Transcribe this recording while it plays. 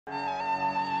We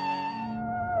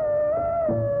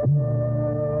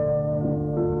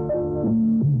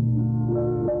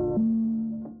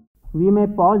may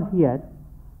pause here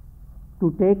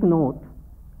to take note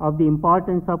of the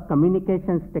importance of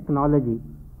communications technology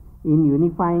in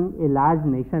unifying a large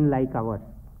nation like ours.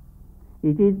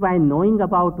 It is by knowing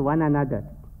about one another,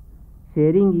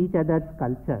 sharing each other's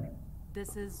culture,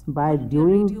 by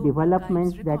viewing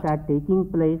developments that are taking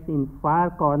place in far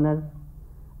corners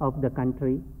of the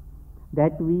country,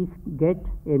 that we get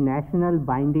a national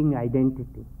binding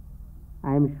identity.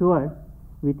 I am sure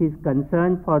with his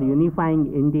concern for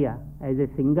unifying India as a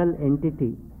single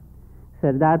entity,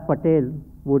 Sardar Patel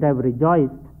would have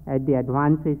rejoiced at the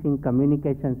advances in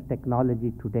communications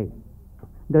technology today.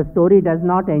 The story does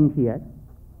not end here.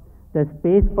 The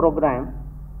space program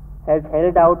has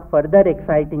held out further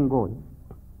exciting goals,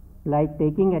 like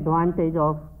taking advantage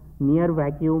of near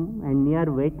vacuum and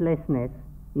near weightlessness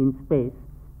in space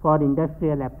for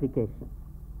industrial applications,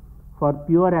 for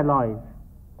pure alloys,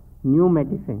 new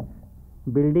medicines,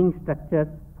 building structures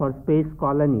for space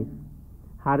colonies,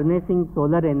 harnessing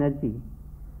solar energy.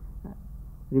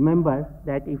 Remember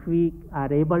that if we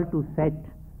are able to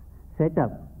set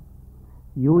up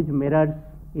huge mirrors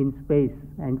in space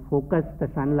and focus the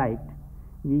sunlight,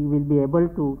 we will be able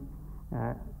to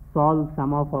solve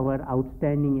some of our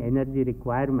outstanding energy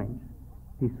requirements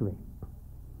this way.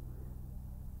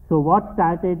 So what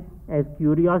started as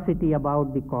curiosity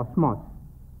about the cosmos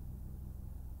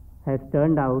has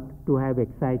turned out to have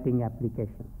exciting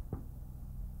applications.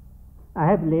 I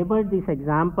have labeled this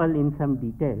example in some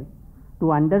detail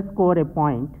to underscore a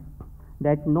point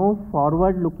that no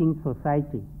forward-looking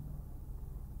society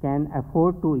can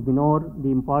afford to ignore the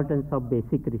importance of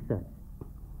basic research.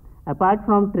 Apart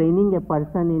from training a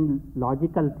person in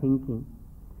logical thinking,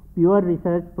 pure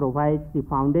research provides the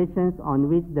foundations on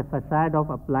which the facade of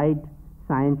applied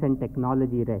science and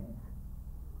technology rests.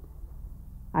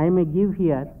 I may give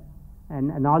here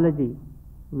an analogy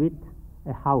with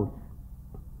a house.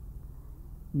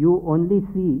 You only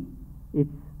see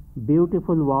its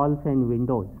beautiful walls and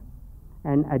windows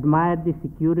and admire the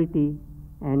security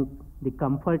and the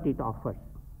comfort it offers,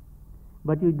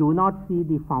 but you do not see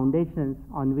the foundations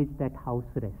on which that house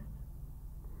rests.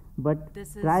 But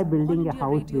try building a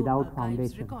house without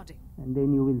foundation, and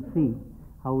then you will see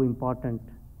how important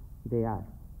they are.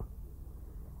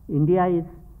 India is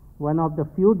one of the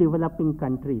few developing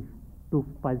countries to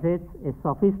possess a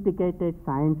sophisticated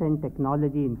science and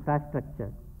technology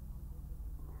infrastructure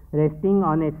resting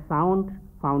on a sound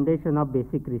foundation of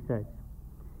basic research.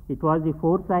 It was the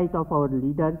foresight of our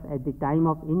leaders at the time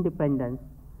of independence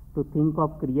to think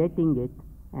of creating it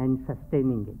and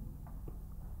sustaining it.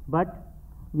 But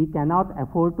we cannot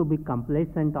afford to be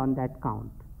complacent on that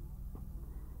count.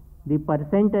 The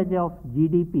percentage of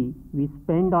GDP we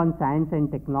spend on science and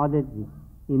technology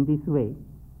in this way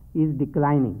is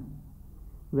declining,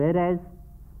 whereas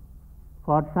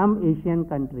for some Asian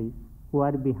countries who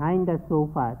are behind us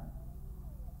so far,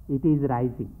 it is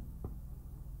rising.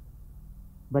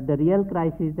 But the real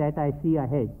crisis that I see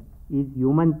ahead is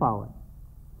human power.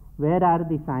 Where are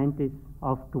the scientists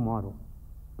of tomorrow?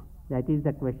 That is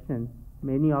the question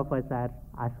many of us are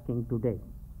asking today.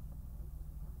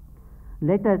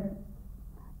 Let us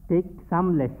take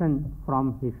some lesson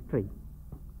from history.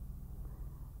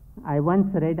 I once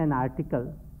read an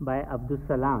article by Abdus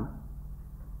Salam,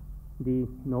 the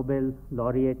Nobel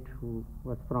laureate who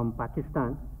was from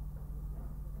Pakistan.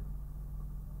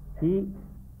 He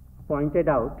pointed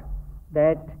out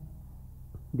that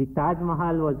the Taj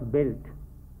Mahal was built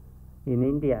in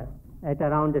India at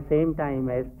around the same time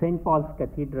as St. Paul's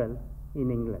Cathedral in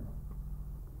England.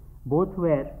 Both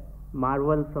were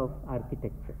marvels of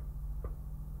architecture.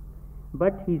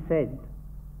 But he said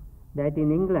that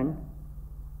in England,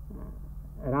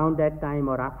 around that time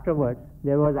or afterwards,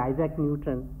 there was Isaac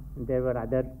Newton, there were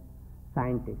other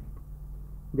scientists.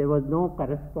 There was no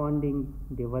corresponding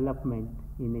development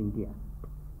in India.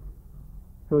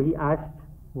 So he asked,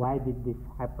 why did this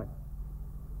happen?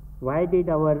 Why did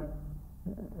our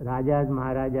Rajas,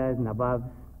 Maharajas, Nawabs,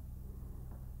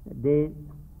 they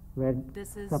were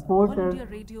supporters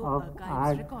of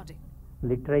art,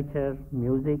 literature,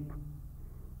 music,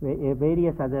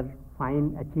 various other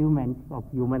fine achievements of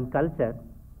human culture,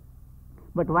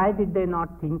 but why did they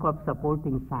not think of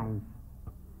supporting science?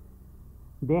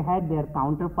 They had their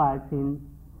counterparts in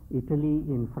Italy,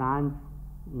 in France,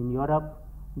 in Europe.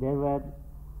 There were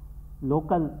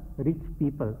local rich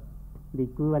people, the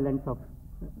equivalents of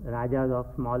Rajas of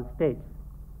small states,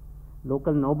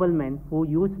 local noblemen who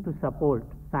used to support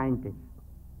scientists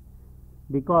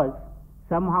because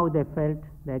somehow they felt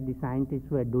that the scientists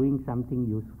were doing something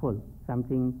useful,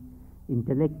 something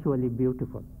intellectually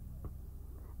beautiful.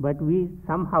 But we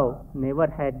somehow never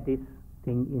had this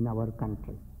thing in our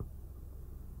country.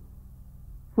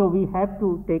 So we have to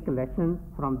take lessons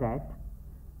from that.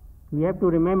 We have to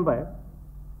remember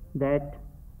that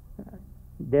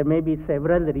there may be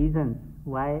several reasons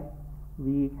why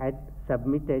we had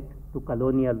submitted to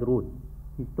colonial rule.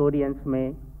 Historians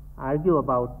may argue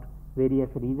about various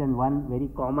reasons. One very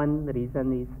common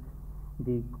reason is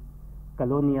the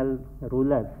colonial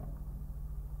rulers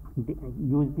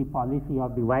used the policy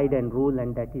of divide and rule,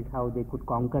 and that is how they could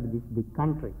conquer this big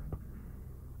country.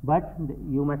 But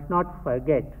you must not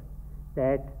forget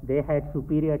that they had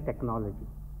superior technology,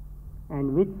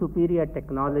 and with superior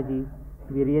technology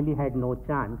we really had no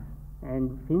chance.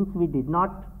 And since we did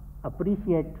not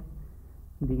appreciate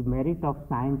the merit of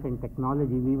science and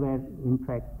technology, we were in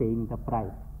fact paying the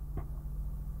price.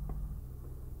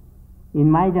 In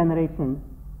my generation,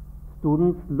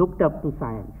 students looked up to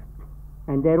science,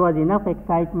 and there was enough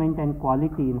excitement and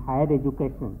quality in higher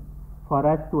education for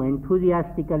us to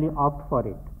enthusiastically opt for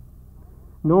it.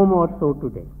 No more so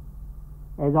today,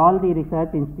 as all the research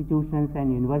institutions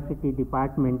and university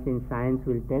departments in science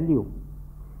will tell you,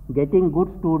 getting good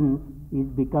students is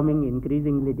becoming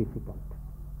increasingly difficult.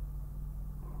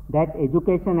 That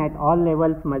education at all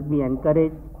levels must be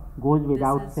encouraged goes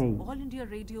without saying.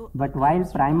 But while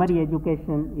primary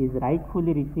education is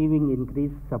rightfully receiving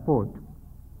increased support,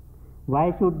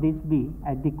 why should this be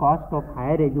at the cost of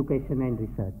higher education and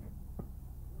research?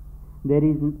 There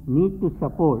is need to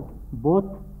support both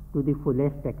to the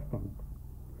fullest extent.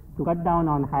 To cut down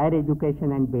on higher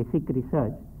education and basic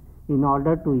research in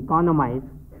order to economize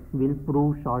will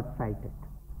prove short-sighted.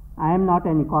 I am not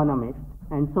an economist,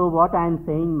 and so what I am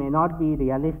saying may not be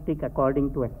realistic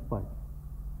according to experts.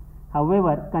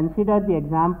 However, consider the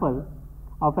example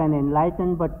of an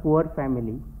enlightened but poor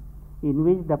family in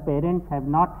which the parents have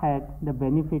not had the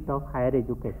benefit of higher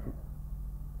education.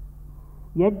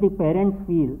 Yet the parents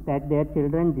feel that their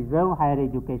children deserve higher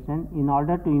education in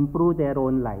order to improve their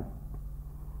own lives.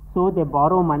 So they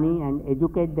borrow money and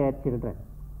educate their children,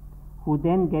 who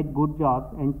then get good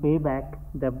jobs and pay back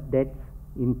the debts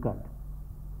incurred.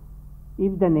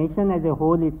 If the nation as a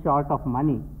whole is short of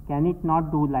money, can it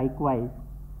not do likewise,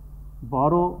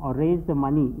 borrow or raise the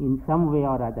money in some way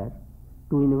or other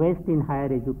to invest in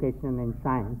higher education and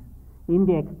science in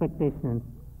the expectation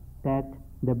that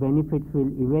the benefits will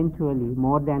eventually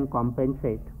more than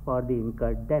compensate for the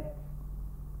incurred debts?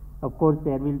 Of course,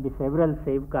 there will be several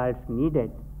safeguards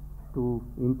needed to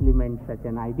implement such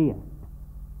an idea.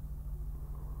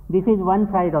 This is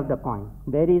one side of the coin.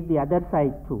 There is the other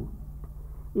side too.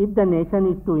 If the nation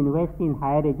is to invest in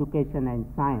higher education and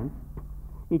science,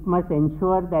 it must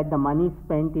ensure that the money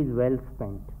spent is well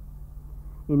spent.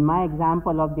 In my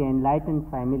example of the enlightened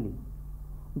family,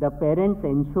 the parents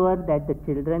ensure that the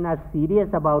children are serious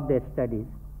about their studies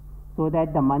so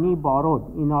that the money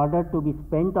borrowed in order to be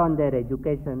spent on their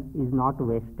education is not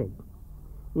wasted.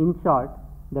 In short,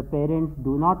 the parents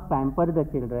do not pamper the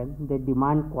children, they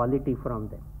demand quality from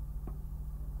them.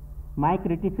 My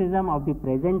criticism of the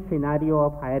present scenario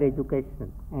of higher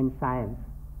education and science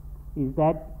is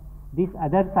that this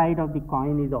other side of the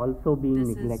coin is also being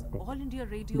neglected.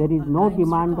 There is no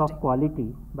demand of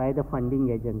quality by the funding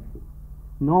agency,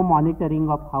 no monitoring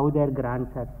of how their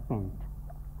grants are spent,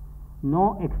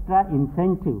 no extra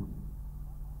incentive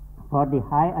for the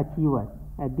high achievers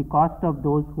at the cost of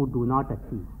those who do not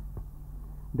achieve.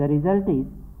 The result is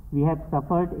we have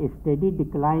suffered a steady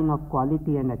decline of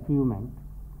quality and achievement,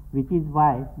 which is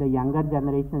why the younger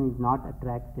generation is not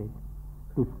attracted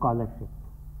to scholarship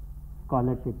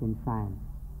in science.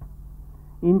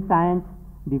 In science,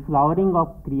 the flowering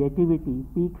of creativity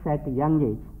peaks at a young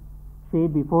age, say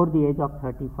before the age of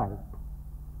 35.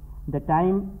 The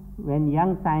time when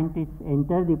young scientists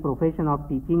enter the profession of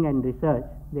teaching and research,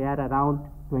 they are around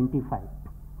 25.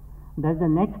 Thus, the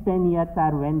next 10 years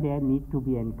are when they need to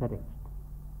be encouraged.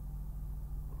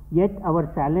 Yet, our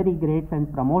salary grades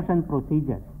and promotion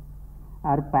procedures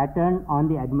are patterned on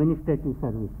the administrative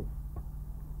services.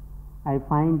 I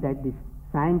find that the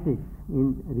scientists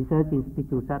in research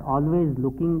institutes are always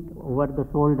looking over the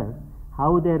shoulder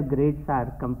how their grades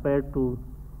are compared to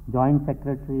joint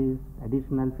secretaries,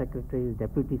 additional secretaries,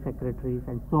 deputy secretaries,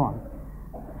 and so on.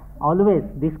 Always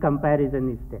this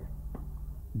comparison is there.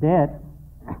 There,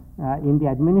 in the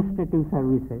administrative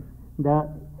services, the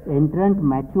entrant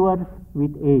matures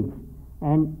with age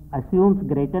and assumes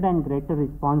greater and greater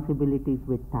responsibilities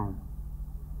with time.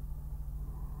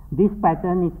 This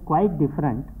pattern is quite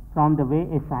different from the way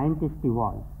a scientist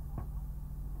evolves.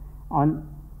 On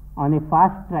a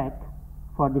fast track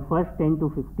for the first 10 to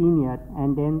 15 years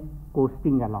and then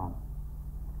coasting along.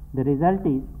 The result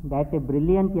is that a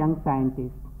brilliant young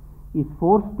scientist is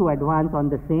forced to advance on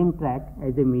the same track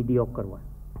as a mediocre one.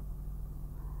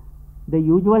 The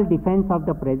usual defense of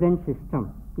the present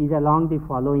system is along the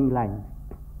following lines.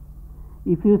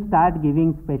 If you start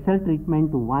giving special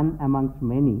treatment to one amongst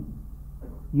many,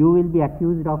 you will be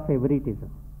accused of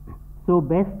favoritism. So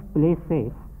best play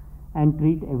safe and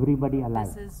treat everybody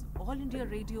alike. This is All India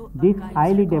Radio. This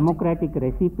highly democratic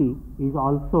recipe is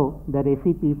also the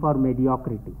recipe for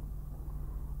mediocrity.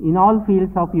 In all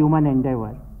fields of human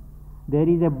endeavor, there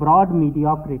is a broad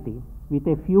mediocrity with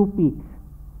a few peaks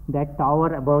that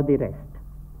tower above the rest.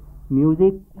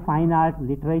 Music, fine art,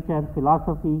 literature,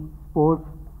 philosophy, sports,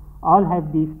 all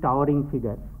have these towering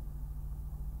figures.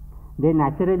 They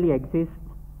naturally exist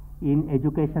in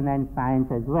education and science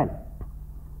as well.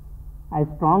 I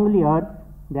strongly urge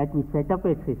that we set up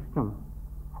a system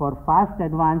for fast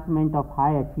advancement of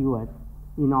high achievers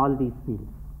in all these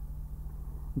fields.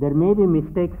 There may be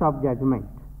mistakes of judgment,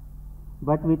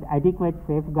 but with adequate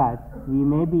safeguards, we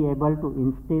may be able to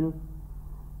instill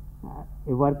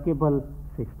a workable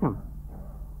system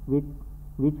which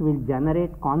will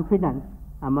generate confidence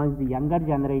amongst the younger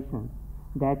generation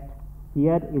that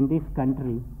here in this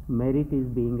country merit is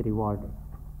being rewarded.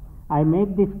 I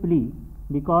make this plea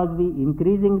because we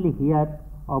increasingly hear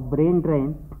of brain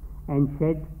drain and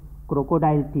shed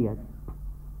crocodile tears.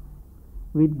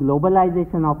 With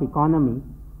globalization of economy,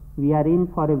 we are in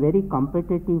for a very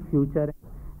competitive future,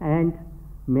 and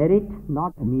merit,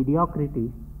 not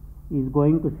mediocrity, is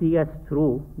going to see us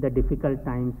through the difficult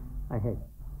times ahead.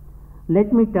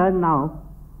 Let me turn now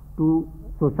to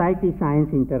society-science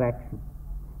interaction.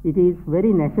 It is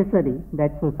very necessary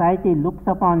that society looks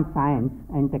upon science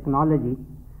and technology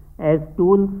as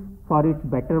tools for its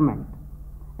betterment,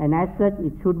 and as such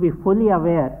it should be fully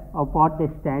aware of what they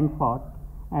stand for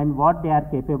and what they are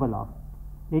capable of.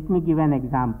 Let me give an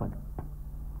example.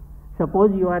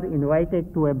 Suppose you are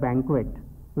invited to a banquet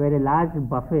where a large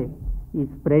buffet is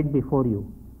spread before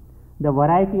you. The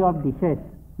variety of dishes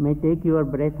may take your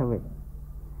breath away.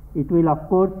 It will of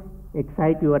course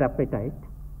excite your appetite.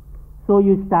 So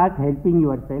you start helping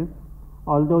yourself,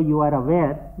 although you are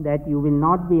aware that you will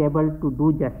not be able to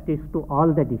do justice to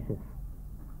all the dishes.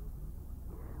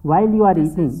 While you are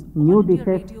eating, new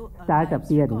dishes start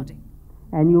appearing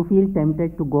and you feel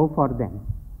tempted to go for them.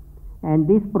 And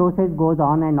this process goes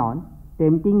on and on,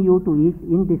 tempting you to eat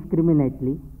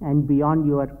indiscriminately and beyond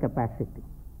your capacity.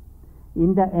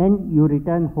 In the end, you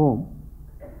return home,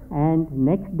 and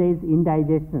next day's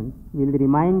indigestion will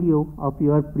remind you of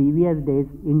your previous day's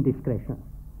indiscretion.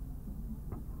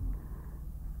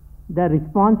 The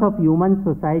response of human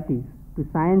societies to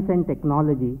science and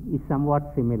technology is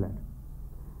somewhat similar.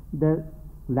 The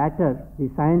latter, the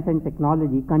science and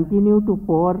technology, continue to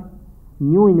pour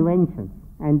new inventions,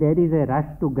 and there is a rush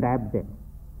to grab them.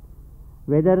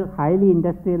 Whether highly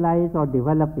industrialized or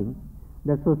developing,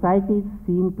 the societies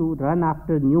seem to run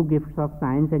after new gifts of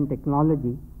science and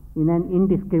technology in an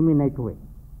indiscriminate way,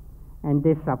 and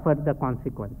they suffer the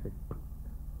consequences.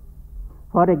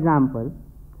 For example,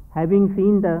 having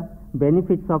seen the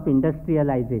benefits of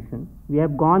industrialization, we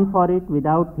have gone for it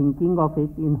without thinking of it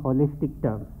in holistic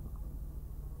terms.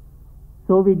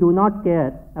 So we do not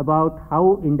care about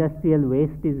how industrial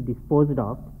waste is disposed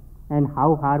of and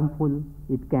how harmful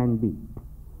it can be.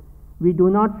 We do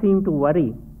not seem to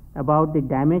worry about the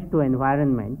damage to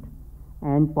environment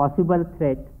and possible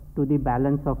threat to the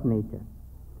balance of nature.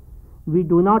 We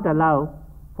do not allow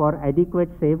for adequate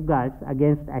safeguards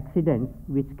against accidents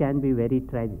which can be very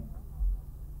tragic.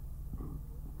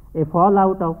 A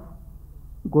fallout of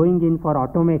going in for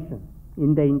automation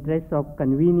in the interest of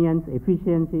convenience,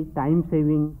 efficiency, time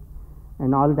saving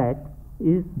and all that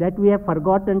is that we have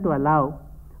forgotten to allow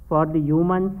for the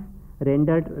humans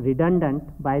rendered redundant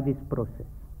by this process.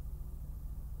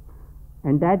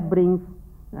 And that brings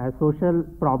social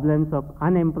problems of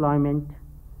unemployment,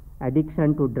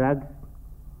 addiction to drugs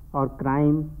or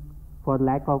crime for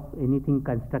lack of anything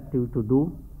constructive to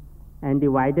do, and the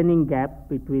widening gap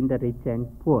between the rich and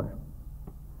poor.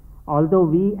 Although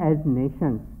we as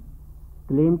nations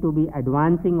claim to be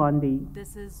advancing on the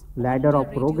ladder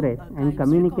of progress and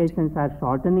communications are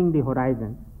shortening the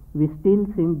horizon, we still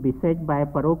seem beset by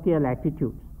parochial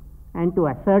attitudes, and to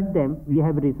assert them we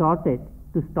have resorted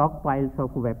to stockpiles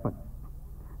of weapons.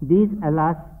 These,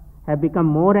 alas, have become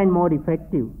more and more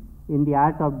effective in the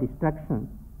art of destruction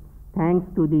thanks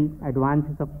to the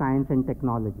advances of science and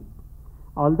technology.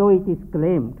 Although it is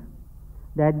claimed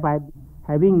that by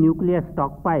having nuclear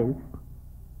stockpiles,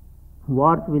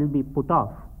 wars will be put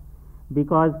off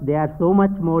because they are so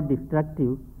much more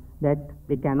destructive that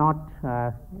they cannot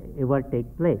ever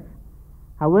take place.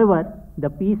 However, the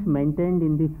peace maintained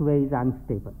in this way is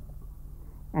unstable.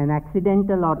 An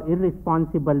accidental or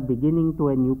irresponsible beginning to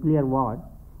a nuclear war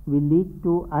will lead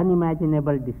to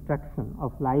unimaginable destruction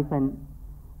of life and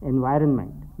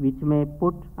environment, which may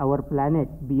put our planet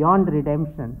beyond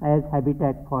redemption as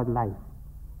habitat for life.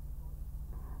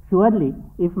 Surely,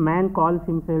 if man calls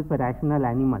himself a rational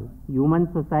animal,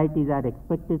 human societies are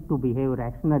expected to behave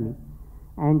rationally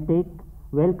and take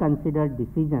well-considered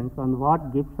decisions on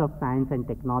what gifts of science and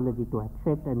technology to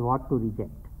accept and what to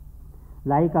reject.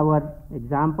 Like our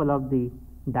example of the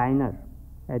diner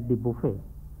at the buffet,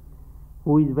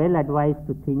 who is well advised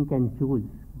to think and choose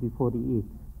before he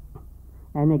eats.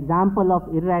 An example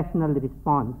of irrational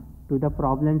response to the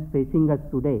problems facing us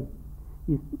today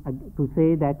is to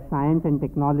say that science and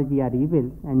technology are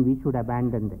evil and we should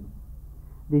abandon them.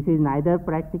 This is neither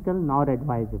practical nor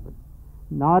advisable,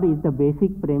 nor is the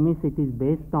basic premise it is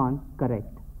based on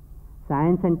correct.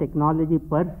 Science and technology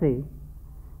per se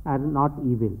are not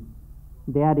evil.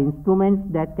 They are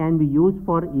instruments that can be used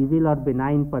for evil or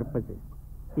benign purposes.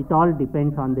 It all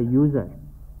depends on the user,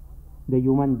 the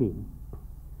human being,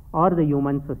 or the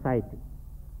human society.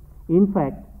 In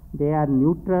fact, they are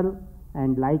neutral,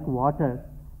 and like water,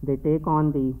 they take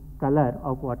on the color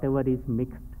of whatever is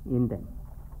mixed in them.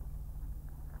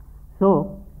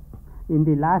 So, in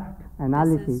the last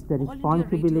analysis, the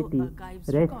responsibility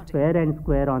rests fair and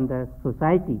square on the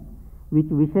society which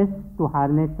wishes to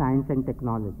harness science and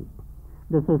technology.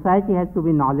 The society has to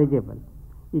be knowledgeable.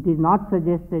 It is not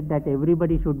suggested that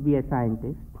everybody should be a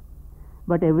scientist,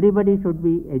 but everybody should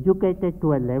be educated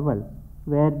to a level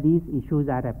where these issues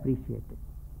are appreciated.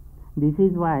 This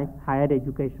is why higher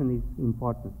education is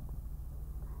important.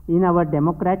 In our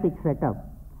democratic setup,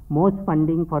 most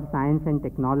funding for science and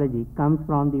technology comes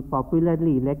from the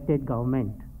popularly elected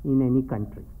government in any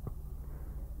country.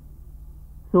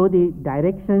 So the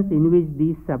directions in which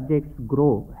these subjects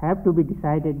grow have to be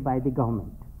decided by the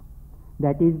government,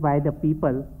 that is, by the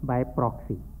people by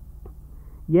proxy.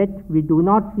 Yet we do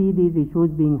not see these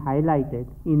issues being highlighted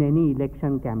in any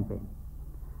election campaign.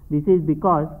 This is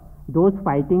because those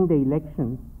fighting the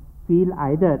elections feel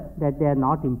either that they are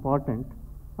not important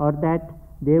or that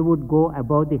they would go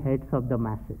above the heads of the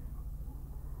masses.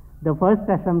 The first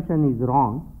assumption is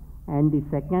wrong, and the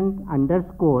second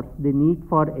underscores the need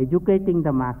for educating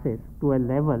the masses to a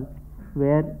level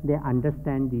where they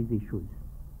understand these issues.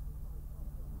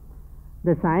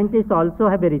 The scientists also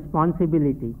have a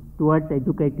responsibility towards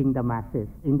educating the masses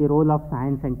in the role of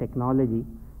science and technology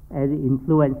as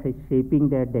influences shaping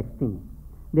their destiny.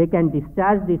 They can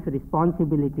discharge this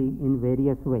responsibility in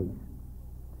various ways.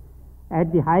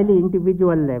 At the highly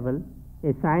individual level,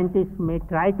 a scientist may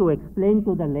try to explain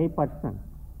to the layperson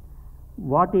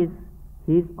what is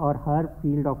his or her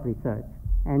field of research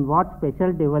and what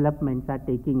special developments are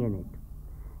taking in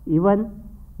it. Even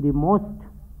the most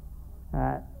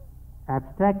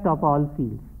abstract of all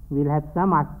fields will have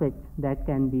some aspects that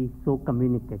can be so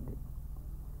communicated.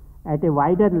 At a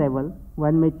wider level,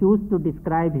 one may choose to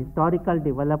describe historical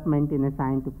development in a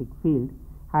scientific field,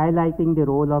 highlighting the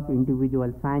role of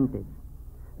individual scientists.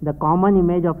 The common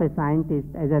image of a scientist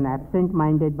as an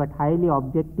absent-minded but highly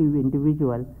objective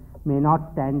individual may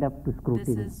not stand up to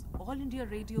scrutiny.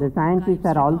 The scientists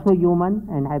are also human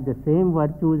and have the same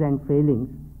virtues and failings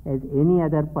as any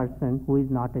other person who is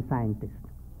not a scientist.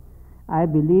 I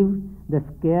believe the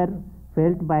scare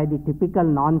felt by the typical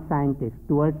non-scientist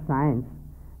towards science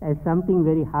as something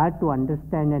very hard to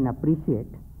understand and appreciate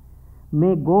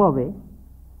may go away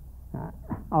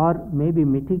or may be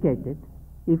mitigated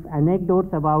if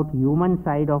anecdotes about human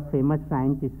side of famous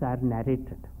scientists are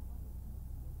narrated.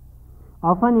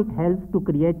 Often it helps to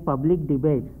create public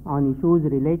debates on issues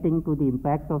relating to the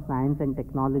impact of science and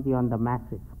technology on the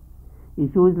masses.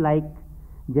 Issues like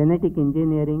genetic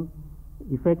engineering,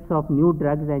 effects of new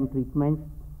drugs and treatments,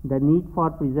 the need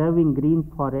for preserving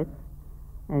green forests,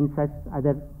 and such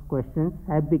other questions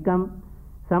have become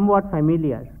somewhat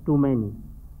familiar to many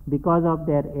because of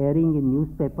their airing in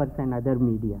newspapers and other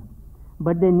media.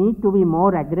 But they need to be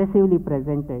more aggressively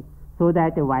presented so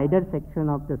that a wider section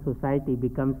of the society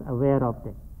becomes aware of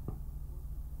them.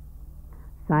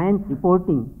 Science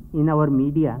reporting in our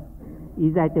media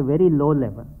is at a very low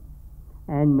level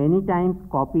and many times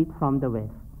copied from the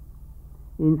West.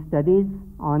 In studies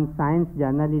on science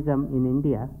journalism in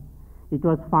India, it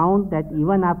was found that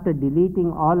even after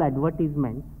deleting all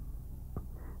advertisements,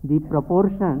 the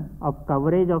proportion of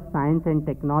coverage of science and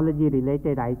technology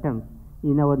related items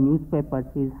in our newspapers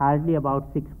is hardly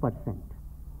about 6%.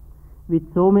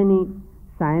 With so many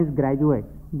science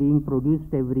graduates being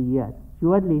produced every year,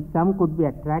 surely some could be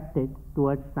attracted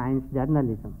towards science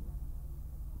journalism.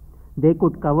 They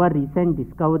could cover recent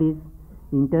discoveries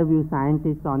interview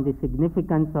scientists on the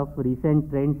significance of recent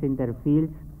trends in their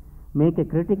fields, make a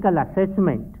critical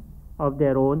assessment of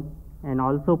their own, and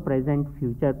also present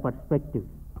future perspectives.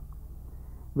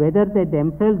 Whether they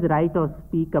themselves write or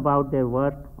speak about their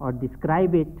work or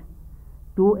describe it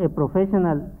to a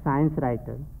professional science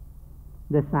writer,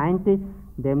 the scientists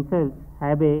themselves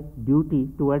have a duty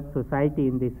towards society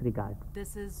in this regard.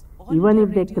 Even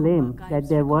if they claim that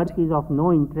their work is of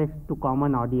no interest to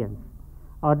common audience,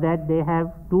 or that they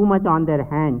have too much on their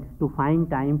hands to find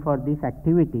time for this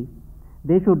activity,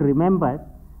 they should remember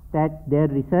that their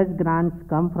research grants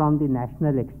come from the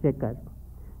national exchequer,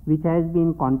 which has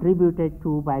been contributed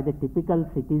to by the typical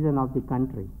citizen of the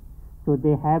country. So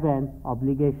they have an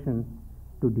obligation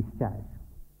to discharge.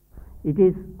 It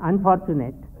is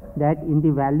unfortunate that in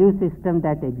the value system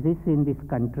that exists in this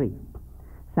country,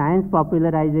 science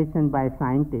popularization by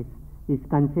scientists is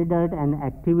considered an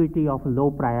activity of low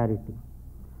priority.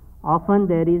 Often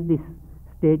there is this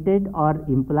stated or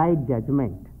implied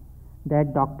judgment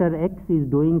that Dr. X is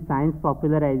doing science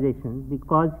popularization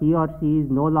because he or she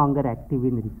is no longer active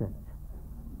in research.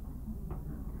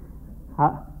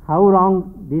 How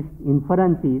wrong this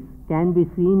inference is can be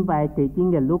seen by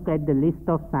taking a look at the list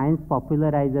of science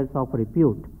popularizers of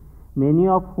repute, many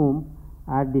of whom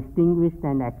are distinguished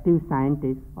and active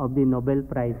scientists of the Nobel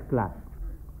Prize class.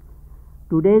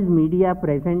 Today's media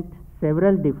present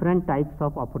several different types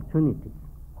of opportunities.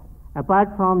 Apart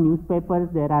from newspapers,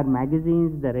 there are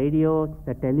magazines, the radio,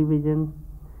 the television,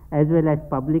 as well as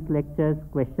public lectures,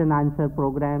 question-answer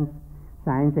programs,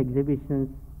 science exhibitions,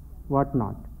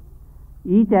 whatnot.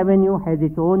 Each avenue has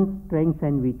its own strengths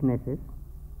and weaknesses.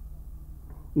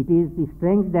 It is the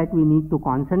strengths that we need to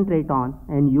concentrate on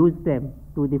and use them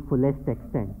to the fullest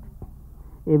extent.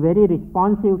 A very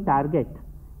responsive target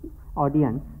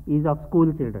audience is of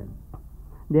school children.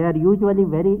 They are usually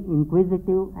very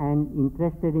inquisitive and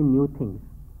interested in new things.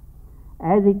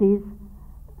 As it is,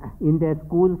 in their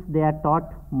schools, they are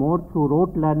taught more through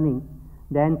rote learning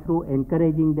than through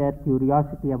encouraging their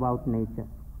curiosity about nature.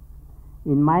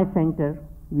 In my center,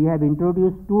 we have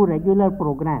introduced 2 regular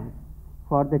programs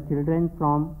for the children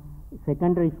from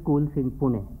secondary schools in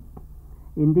Pune.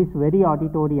 In this very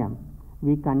auditorium,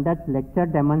 we conduct lecture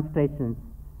demonstrations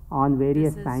on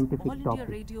various scientific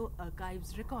topics.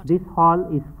 This hall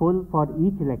is full for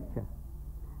each lecture.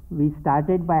 We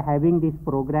started by having this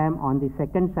program on the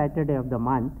second Saturday of the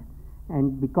month,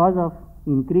 and because of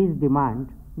increased demand,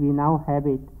 we now have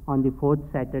it on the fourth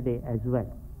Saturday as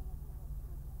well.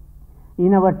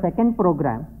 In our second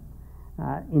program,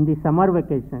 in the summer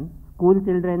vacation, school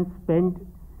children spend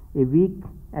a week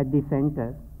at the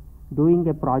center doing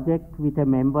a project with a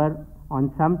member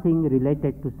on something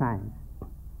related to science.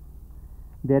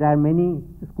 There are many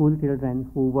school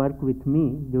children who work with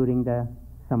me during the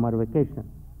summer vacation.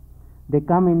 They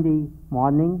come in the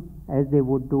morning as they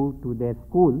would do to their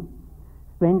school,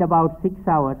 spend about 6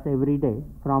 hours every day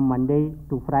from Monday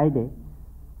to Friday.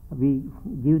 We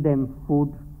give them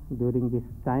food during this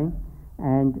time,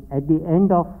 and at the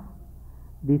end of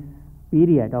this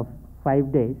period of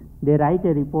 5 days, they write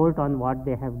a report on what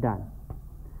they have done.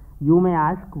 You may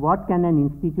ask, what can an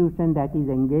institution that is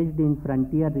engaged in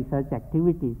frontier research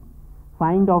activities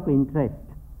find of interest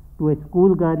to a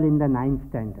schoolgirl in the 9th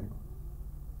standard?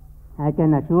 I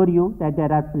can assure you that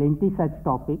there are plenty such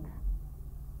topics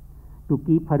to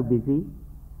keep her busy,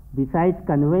 besides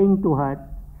conveying to her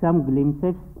some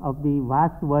glimpses of the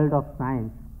vast world of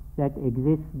science that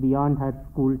exists beyond her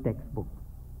school textbook.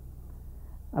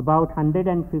 About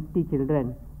 150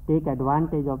 children take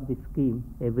advantage of this scheme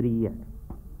every year.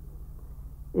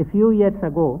 A few years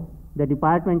ago, the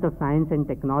Department of Science and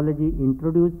Technology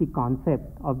introduced the concept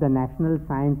of the National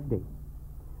Science Day.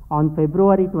 On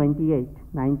February 28,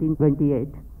 1928,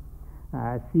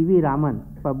 C.V. Raman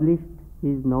published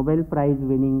his Nobel Prize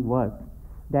winning work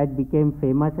that became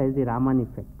famous as the Raman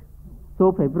effect.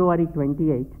 So February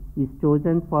 28 is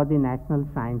chosen for the National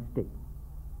Science Day.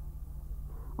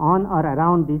 On or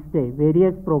around this day,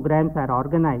 various programs are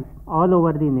organized all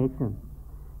over the nation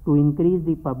to increase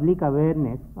the public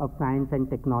awareness of science and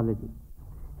technology.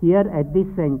 Here at this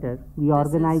center, we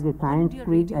organize a science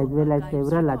quiz as well as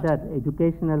several other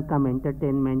educational cum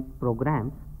entertainment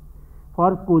programs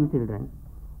for school children,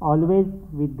 always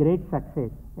with great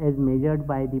success as measured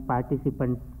by the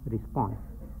participants' response.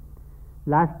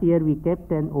 Last year we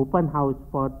kept an open house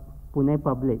for Pune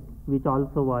public, which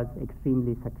also was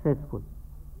extremely successful.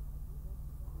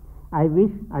 I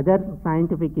wish other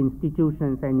scientific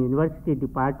institutions and university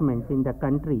departments in the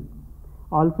country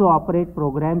also operate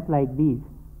programs like these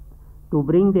to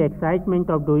bring the excitement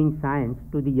of doing science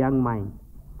to the young mind.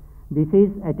 This is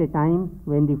at a time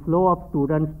when the flow of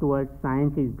students towards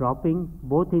science is dropping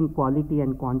both in quality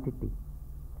and quantity,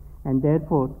 and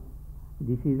therefore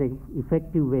this is an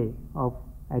effective way of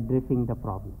addressing the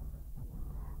problem.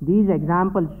 These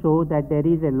examples show that there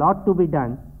is a lot to be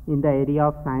done in the area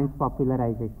of science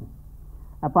popularization.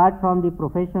 Apart from the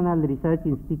professional research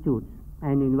institutes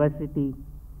and university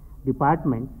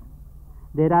departments,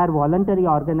 there are voluntary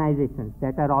organizations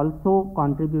that are also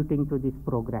contributing to this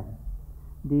program.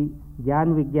 The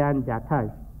Gyan Vigyan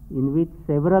Jathas, in which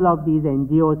several of these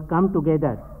NGOs come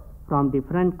together from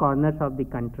different corners of the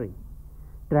country,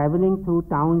 traveling through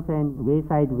towns and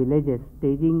wayside villages,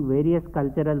 staging various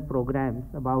cultural programs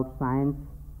about science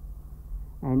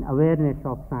and awareness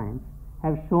of science,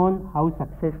 have shown how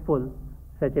successful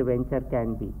such a venture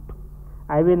can be.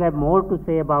 I will have more to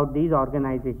say about these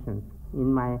organizations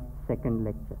in my second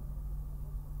lecture.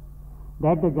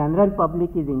 That the general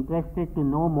public is interested to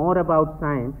know more about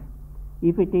science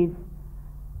if it is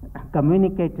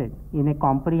communicated in a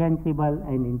comprehensible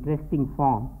and interesting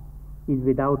form is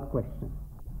without question.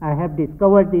 I have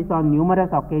discovered this on numerous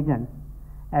occasions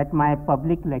at my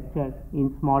public lectures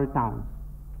in small towns.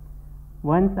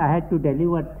 Once I had to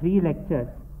deliver 3 lectures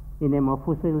in a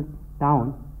Mofussil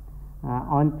town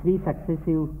on 3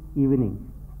 successive evenings.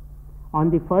 On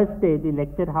the first day, the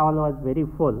lecture hall was very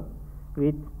full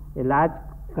with a large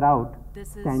crowd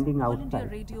standing outside.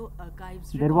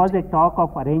 There was a talk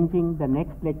of arranging the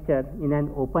next lecture in an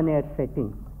open air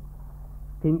setting.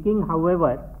 Thinking,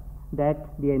 however, that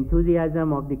the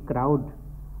enthusiasm of the crowd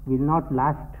will not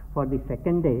last for the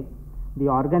second day, the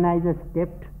organizers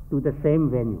kept to the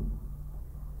same venue.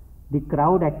 The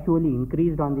crowd actually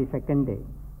increased on the second day,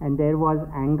 and there was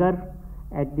anger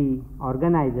at the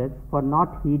organizers for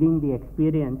not heeding the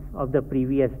experience of the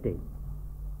previous day.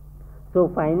 So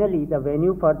finally, the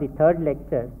venue for the third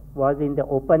lecture was in the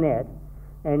open air,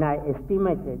 and I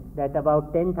estimated that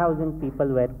about 10,000 people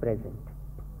were present.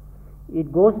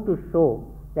 It goes to show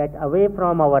that away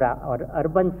from our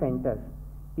urban centers,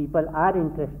 people are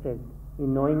interested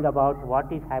in knowing about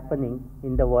what is happening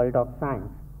in the world of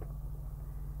science.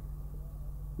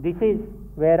 This is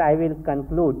where I will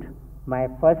conclude my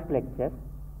first lecture,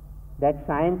 that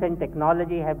science and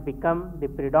technology have become the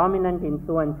predominant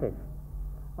influences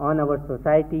on our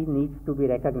society needs to be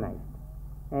recognized,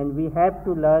 and we have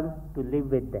to learn to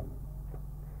live with them.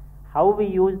 How we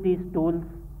use these tools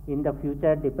in the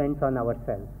future depends on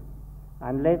ourselves.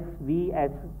 Unless we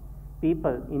as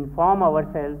people inform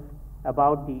ourselves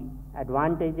about the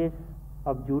advantages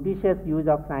of judicious use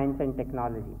of science and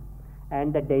technology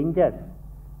and the dangers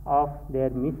of their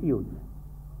misuse,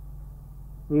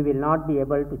 we will not be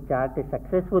able to chart a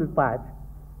successful path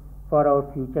for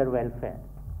our future welfare.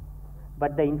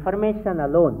 But the information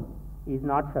alone is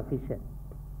not sufficient.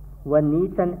 One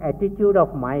needs an attitude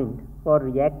of mind for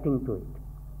reacting to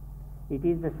it. It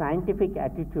is the scientific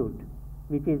attitude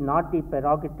which is not the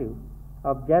prerogative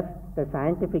of just the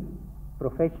scientific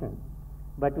profession,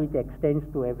 but which extends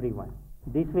to everyone.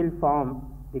 This will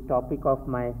form the topic of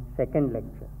my second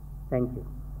lecture. Thank you.